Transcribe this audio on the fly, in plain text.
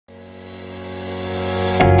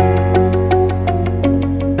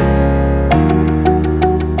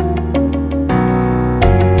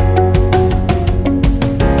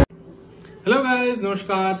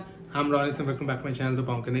I'm Ronit and welcome back to my channel, The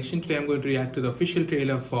Bomb Connection. Today I'm going to react to the official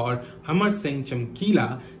trailer for Amar Singh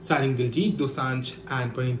Chamkila, starring Diljit, Dosanjh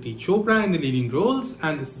and Parineeti Chopra in the leading roles,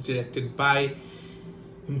 and this is directed by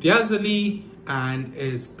Imtiaz Ali and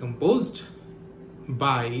is composed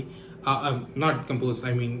by,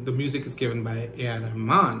 the music is given by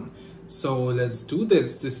Rahman. So let's do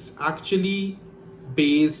this. This is actually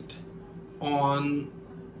based on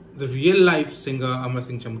the real life singer Amar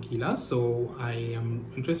Singh Chamkila, so I am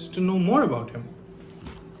interested to know more about him.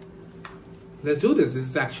 Let's do this. This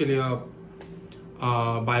is actually a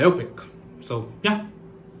biopic. So yeah,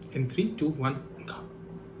 in 3, 2, 1, go.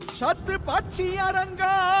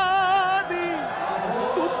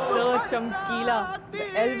 तो चमकीला, the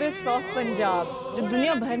Elvis of Punjab, जो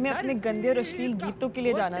दुनिया भर में अपने गंदे और अश्लील गीतों के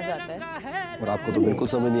लिए जाना जाता है। और आपको तो बिल्कुल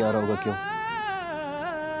समझ नहीं आ रहा होगा क्यों?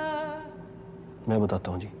 मैं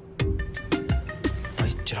बताता हूँ जी। भाई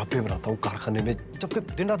जराबे बनाता हूँ कारखाने में, जबकि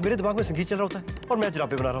दिन रात मेरे दिमाग में संगीत चल रहा होता है और मैं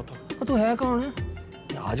जराबे बना रहा होता हूँ। तू है कौन है?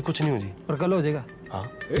 आज कुछ नहीं हो जी। और कल हो जाएगा। हाँ।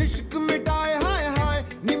 इश्क मिटाए हाय हाय,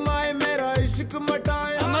 निमाए मेरा इश्क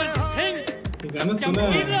मिटाए। अमर सिंह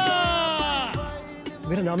चमकीला।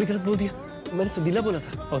 मेरा नाम ही गलत बोल दिया। मैंने संदीला बोला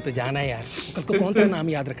था। और तो जाना है यार। कल को कौन तेरा नाम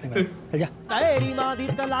याद रखने वाला? चल जा। तेरी माँ दी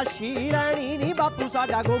तलाशी रानी नी बापू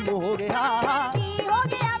साडा गुम हो गया।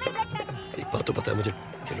 एक बात तो पता है मुझे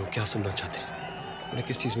कि लोग क्या सुनना चाहते हैं, उन्हें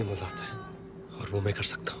किस चीज में मजा आता है, और वो मैं कर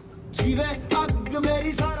सकता हूँ।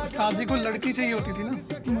 साजी को लड़की चाहिए होती थी ना,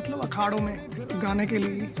 मतलब अखाड़ों में गाने के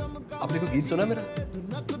लिए। आपने कोई गीत सुना मेरा?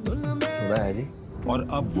 सुना है जी। और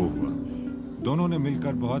अब वो हुआ, दोनों ने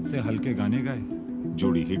मिलकर बहुत से हल्के गाने गाए,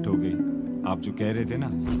 जोड़ी हिट हो गई। आप जो कह रहे थे ना,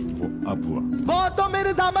 वो अब हुआ। वो तो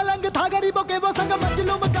मेरे जामलंग था, गरीबों के वो संग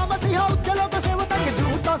मजलूम का मसीहा, उज्जलों का से वो तक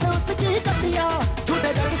झूठों से उसकी कटियां,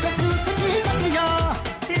 झूठे जग से उसकी कटियां।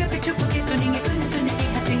 तेरे को चुप के सुनेंगे, सुन सुन के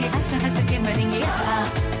हंसेंगे, हंस हंस के मरेंगे।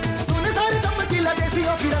 सुन सारे चमकीला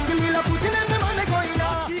देसियों की रंगलीला, पूछने में माने कोई ना।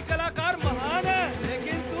 की कलाकार महान है,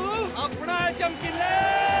 लेकिन तू अपना है चमकीले।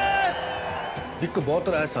 दिक्क बहुत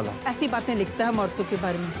रहा है साला। ऐसी बातें लिखता है औरतों के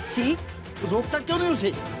बारे में। जी रोकता क्यों नहीं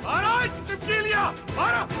उसे?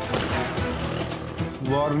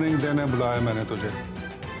 वार्निंग देने बुलाया मैंने तुझे।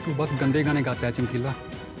 तू बहुत गंदे गाने गाता है चमकीला।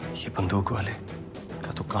 ये बंदूक वाले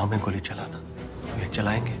का तो काम है गोली चलाना, तो ये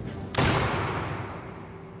चलाएंगे।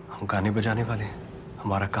 हम गाने बजाने वाले,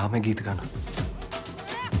 हमारा काम है गीत गाना,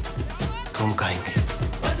 तो हम गाएंगे।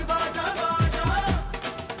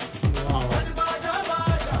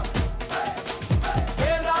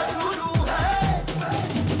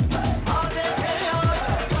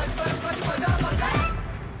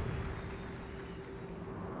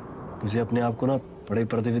 मुझे अपने आप को ना बड़े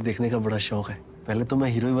पर्दे पे देखने का बड़ा शौक है। पहले तो मैं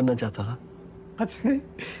हीरो ही बनना चाहता था। अच्छा,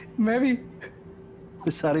 मैं भी।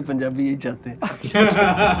 सारे पंजाबी यही चाहते हैं।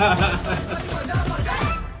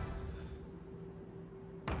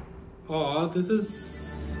 Oh, this is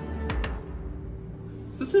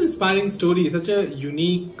such an inspiring story, such a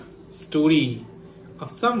unique story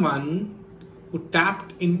of someone who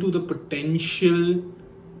tapped into the potential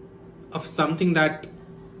of something that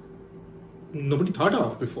nobody thought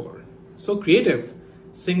of before. So creative,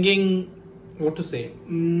 singing, what to say,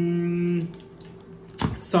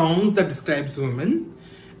 songs that describes women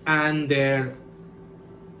and their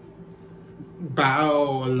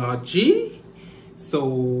biology. So,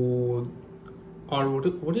 or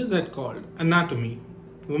what is that called? Anatomy,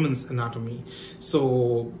 women's anatomy. So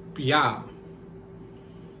yeah,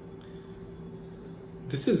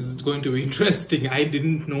 this is going to be interesting. I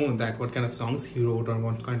didn't know that what kind of songs he wrote or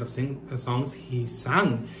what kind of songs he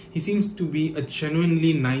sang. He seems to be a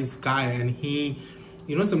genuinely nice guy, and he,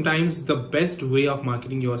 sometimes the best way of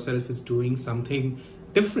marketing yourself is doing something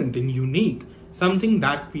different and unique, something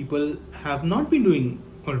that people have not been doing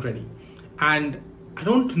already. And I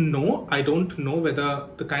don't know whether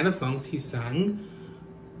the kind of songs he sang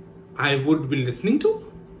I would be listening to,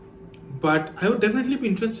 but I would definitely be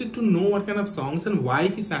interested to know what kind of songs and why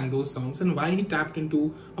he sang those songs and why he tapped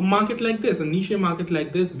into a market like this, a niche market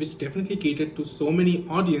like this, which definitely catered to so many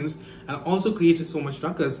audience and also created so much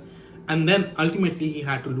ruckus. And then ultimately he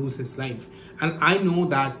had to lose his life. And I know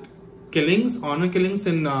that honor killings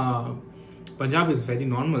in Punjab is very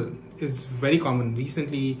normal, is very common.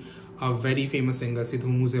 Recently, a very famous singer, Sidhu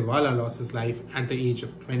Moosewala, lost his life at the age of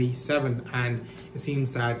 27. And it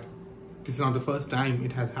seems that this is not the first time.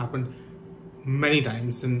 It has happened many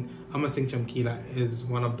times, and Amar Singh Chamkila is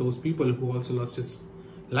one of those people who also lost his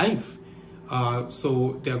life.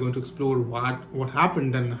 So they are going to explore what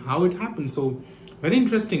happened and how it happened. So very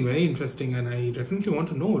interesting, and I definitely want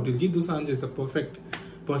to know. Diljit Dosanjh is the perfect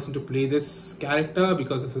person to play this character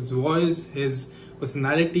because of his voice, his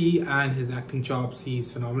personality and his acting chops,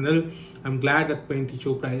 he's phenomenal. I'm glad that Parineeti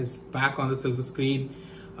Chopra is back on the silver screen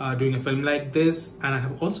doing a film like this, and I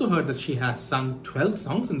have also heard that she has sung 12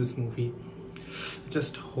 songs in this movie.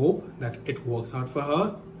 Just hope that it works out for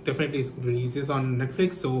her. Definitely it releases on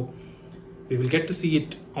Netflix, so we will get to see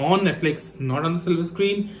it on Netflix, not on the silver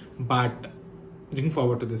screen, but looking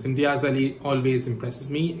forward to this. Imtiaz Ali always impresses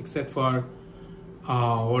me, except for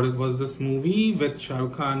what was this movie with Shah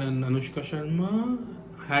Rukh Khan and Anushka Sharma?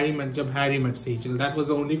 Jab Harry Met Sejal. That was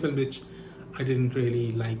the only film which I didn't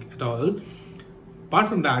really like at all. Apart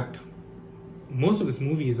from that, most of his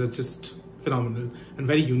movies are just phenomenal and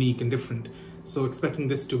very unique and different. So expecting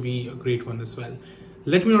this to be a great one as well.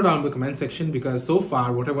 Let me know down in the comment section, because so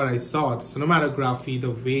far whatever I saw, the cinematography,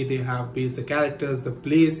 the way they have based the characters, the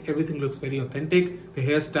plays, everything looks very authentic. The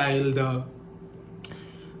hairstyle, the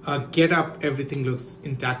get up, everything looks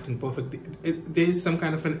intact and perfect. There is some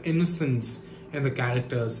kind of an innocence in the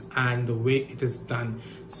characters and the way it is done.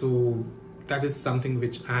 So that is something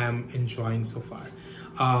which I am enjoying so far.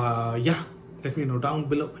 Yeah, let me know down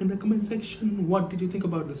below in the comment section, what did you think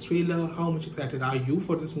about this trailer? How much excited are you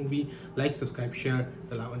for this movie? Like, subscribe, share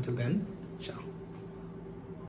the love. Until then, ciao.